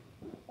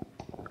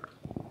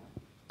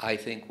 I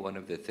think one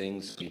of the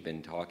things we've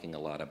been talking a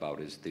lot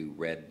about is the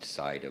red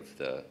side of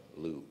the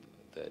loop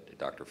that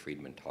Dr.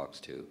 Friedman talks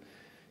to.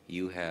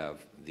 You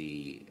have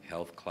the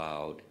health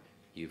cloud,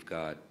 you've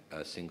got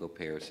a single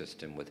payer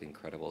system with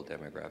incredible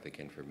demographic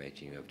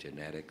information, you have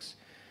genetics,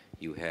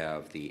 you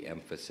have the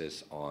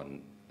emphasis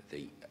on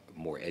the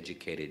more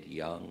educated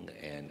young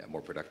and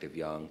more productive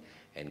young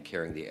and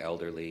caring the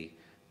elderly,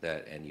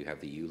 and you have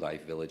the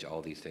U-Life Village,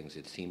 all these things.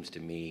 It seems to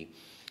me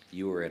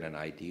you are in an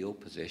ideal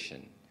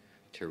position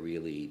to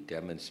really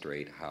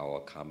demonstrate how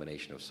a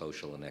combination of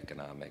social and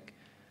economic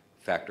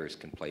factors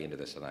can play into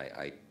this. And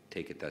I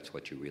take it that's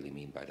what you really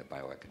mean by the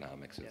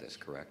bioeconomics of this,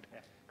 correct? Yeah,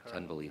 correct. It's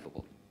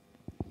unbelievable.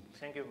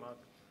 Thank you, Mark.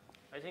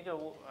 I think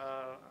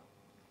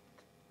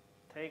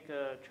take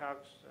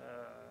Chuck's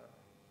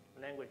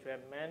language. We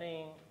have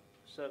many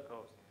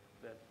circles.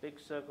 We have big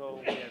circle,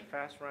 we have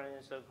fast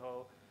running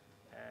circle,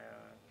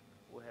 and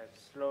we have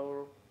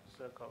slow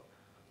circle.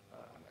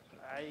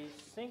 I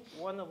think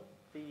one of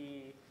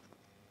the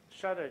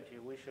strategy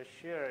we should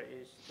share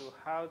is to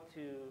how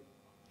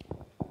to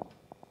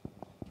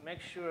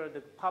make sure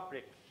the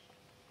public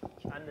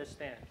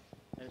understand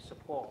and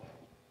support,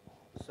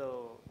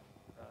 so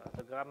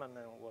the government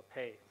will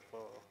pay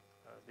for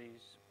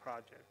these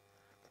projects.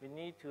 We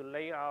need to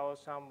lay out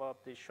some of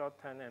the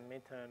short-term and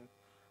mid-term.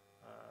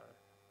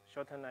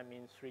 Short-term, I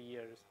mean 3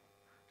 years.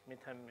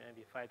 Mid-term,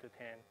 maybe 5 to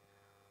 10.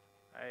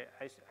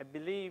 I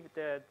believe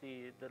that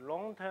the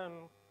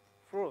long-term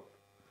fruit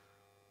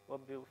will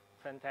be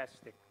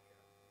fantastic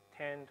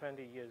 10,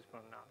 20 years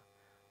from now.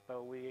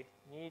 But we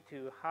need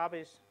to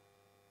harvest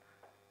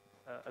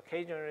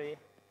occasionally,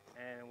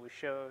 and we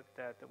show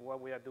that what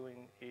we are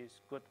doing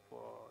is good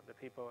for the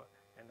people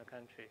and the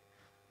country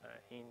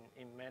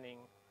in many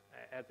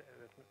at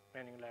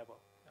many level.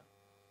 Yeah.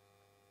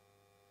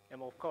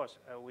 And of course,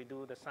 we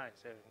do the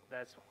science.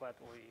 That's what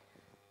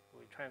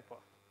we train for.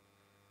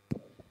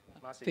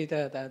 Marcy.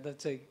 Peter,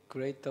 that's a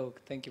great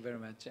talk. Thank you very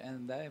much.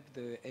 And I have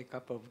a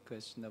couple of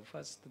questions.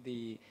 First,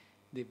 the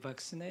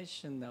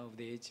vaccination of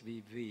the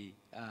HBV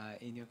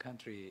in your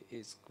country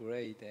is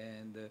great.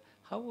 And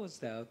how was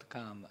the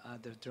outcome?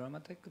 The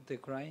dramatic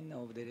decline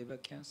of the liver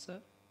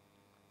cancer?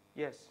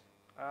 Yes.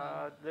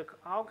 The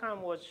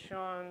outcome was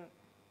shown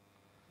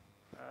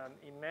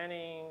in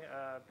many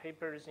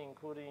papers,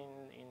 including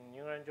in New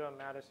England Journal of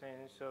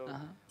Medicine. So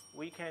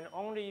we can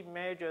only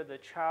measure the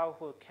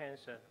childhood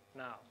cancer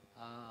now.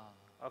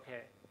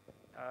 Okay.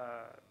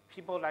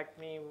 People like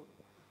me,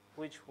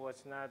 which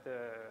was not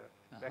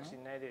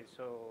vaccinated,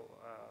 so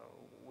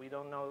we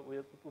don't know,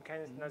 we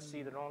cannot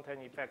see the long-term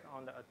effect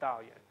on the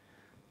adult yet.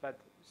 But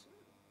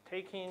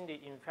taking the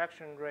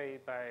infection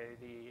rate by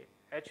the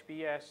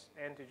HBs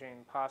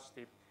antigen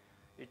positive,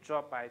 it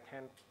dropped by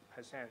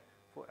 10%.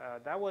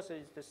 That was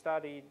the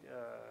study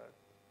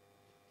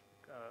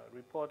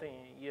reported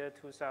in year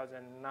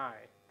 2009.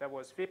 That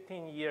was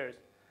 15 years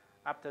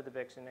after the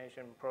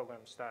vaccination program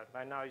started.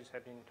 By now it's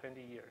been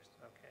 20 years,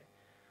 okay?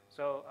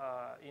 So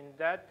in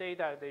that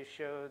data, they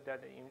showed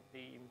that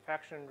the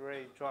infection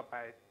rate dropped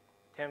by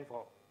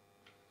tenfold.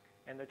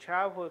 And the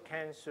childhood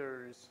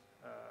cancers,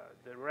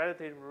 the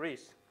relative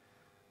risk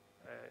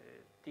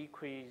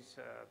decreased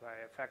by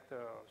a factor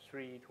of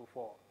 3 to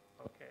 4,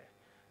 okay?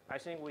 I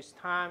think with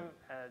time,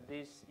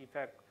 this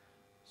effect,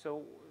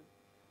 so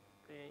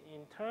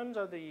in terms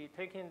of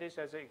taking this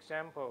as an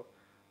example,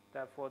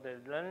 that for the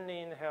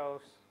learning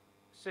health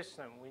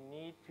system, we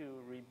need to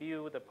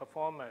review the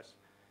performance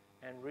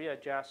and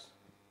readjust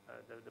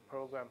the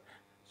program.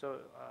 So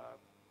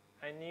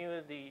I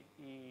knew the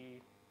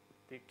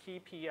key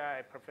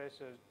PI,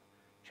 Professor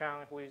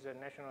Chang, who is a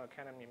National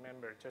Academy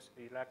member, just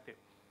elected.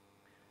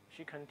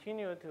 She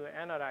continued to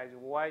analyze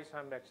why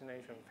some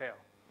vaccination fail.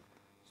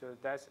 So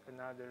that's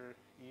another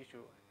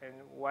issue, and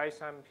why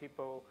some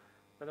people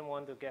don't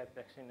want to get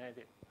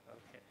vaccinated.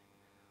 Okay,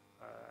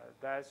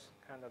 that's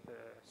kind of the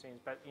things.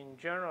 But in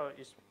general,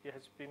 it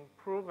has been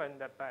proven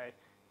that by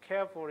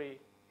carefully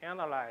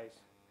analyze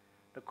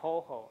the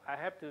cohort, I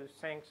have to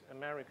thank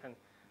American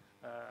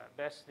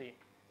Bestley.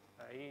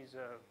 He's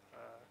a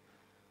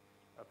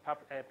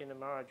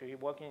epidemiologist. He's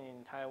working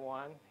in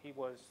Taiwan. He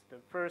was the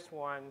first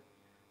one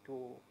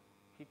to.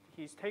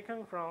 He's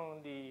taken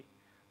from the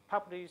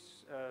public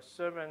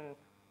servant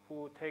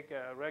who take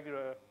a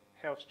regular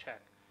health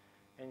check,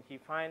 and he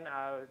find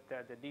out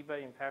that the liver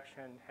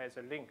infection has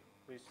a link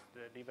with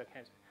the liver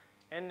cancer.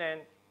 And then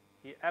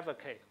he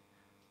advocate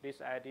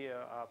this idea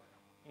of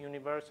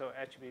universal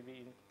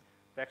HBV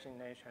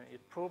vaccination.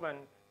 It's proven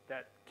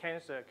that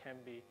cancer can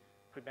be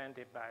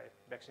prevented by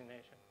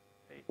vaccination.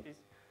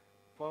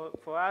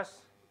 For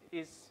us,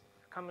 it's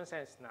common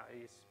sense now.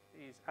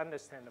 It's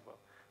understandable.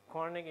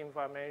 Chronic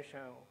inflammation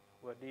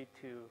will lead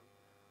to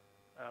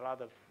a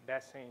lot of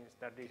bad things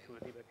that lead to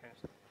liver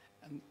cancer.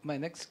 And my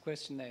next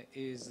question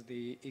is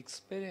the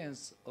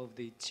experience of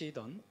the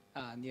Chidon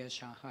near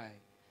Shanghai.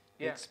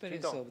 The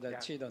experience of the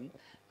Chidon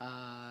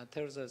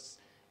tells us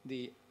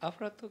the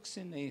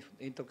aflatoxin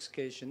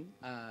intoxication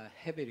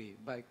heavily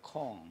by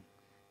corn,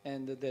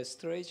 and the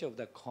storage of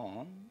the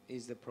corn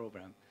is the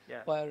problem.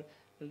 Yeah. While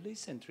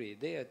recently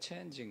they are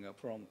changing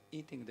from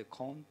eating the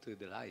corn to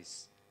the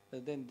rice.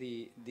 Then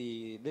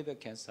the liver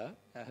cancer,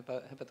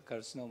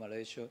 hepatocarcinoma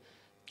ratio,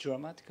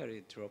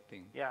 dramatically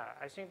dropping. Yeah,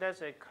 I think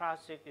that's a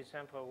classic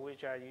example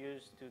which I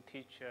used to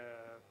teach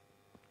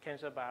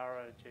cancer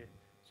biology.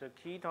 So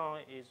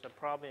Ketone is a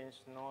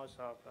province north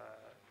of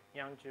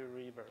Yangtze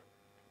River.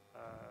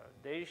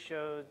 They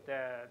showed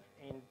that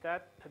in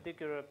that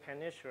particular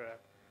peninsula,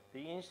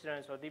 the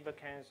incidence of liver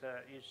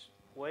cancer is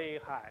way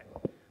high.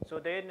 So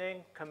they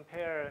then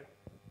compare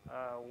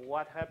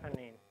what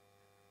happening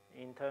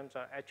in terms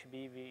of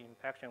HBV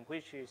infection,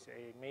 which is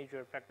a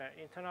major factor.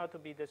 It turned out to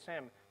be the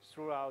same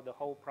throughout the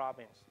whole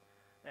province.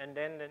 And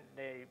then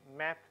they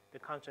mapped the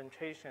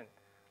concentration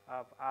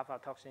of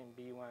alpha-toxin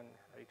B1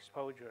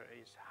 exposure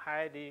is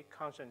highly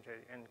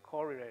concentrated and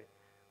correlate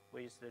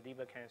with the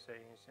liver cancer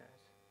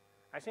incidence.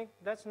 I think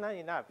that's not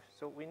enough.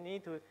 So we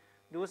need to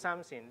do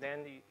something.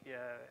 Then,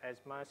 as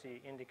Marcy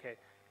indicated,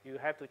 you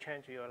have to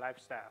change your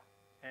lifestyle,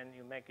 and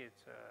you make it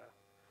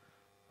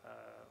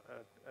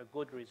a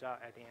good result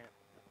at the end.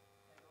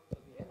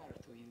 The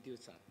NR2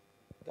 inducer,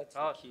 that's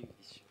the key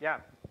issue. Yeah.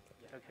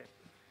 Okay.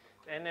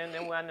 And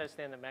then we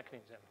understand the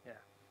mechanism. Yeah.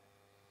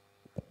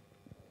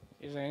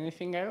 Is there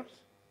anything else?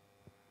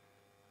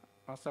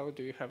 Also,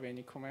 do you have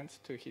any comments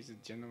to his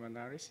genome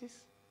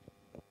analysis?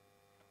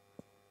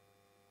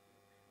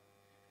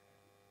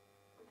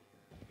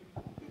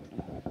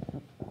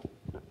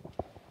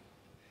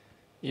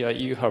 Yeah,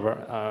 you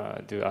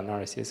have do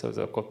analysis of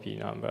the copy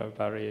number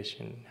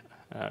variation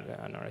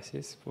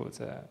analysis for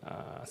the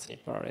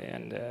simple array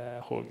and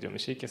whole genome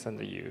sequence,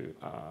 and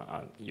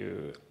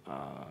you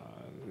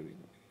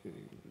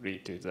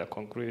lead to the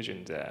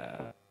conclusion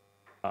that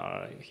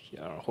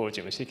whole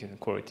genome sequence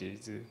quality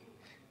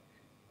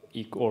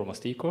is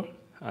almost equal,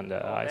 and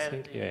I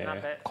think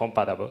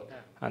compatible. Yeah.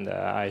 And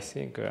I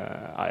think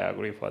I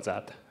agree for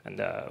that.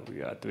 And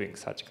we are doing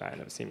such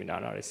kind of similar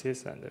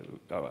analysis, and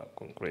our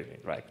conclusion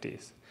like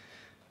this.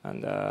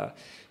 And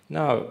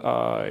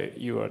now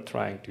you are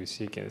trying to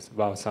sequence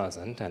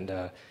 1,000,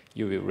 and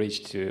you will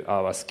reach to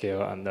our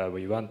scale, and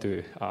we want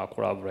to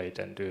collaborate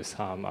and do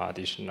some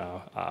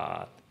additional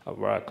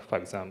work, for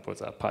example,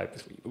 the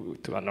pipe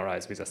to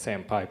analyze with the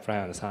same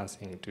pipeline,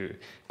 something to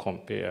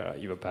compare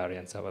your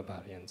variants, our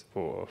variants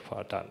for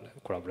further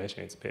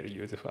collaboration is very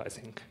useful, I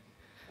think.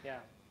 Yeah,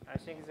 I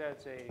think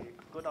that's a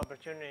good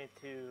opportunity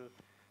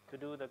to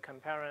do the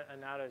comparative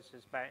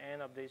analysis. By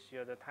end of this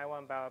year, the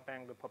Taiwan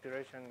Biobank, the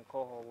population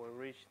cohort will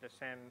reach the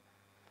same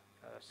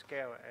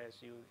scale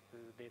as you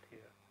did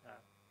here.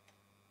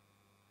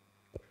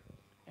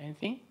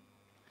 Anything?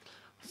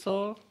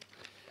 So,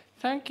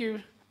 thank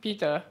you,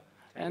 Peter.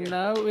 And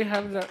now we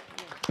have the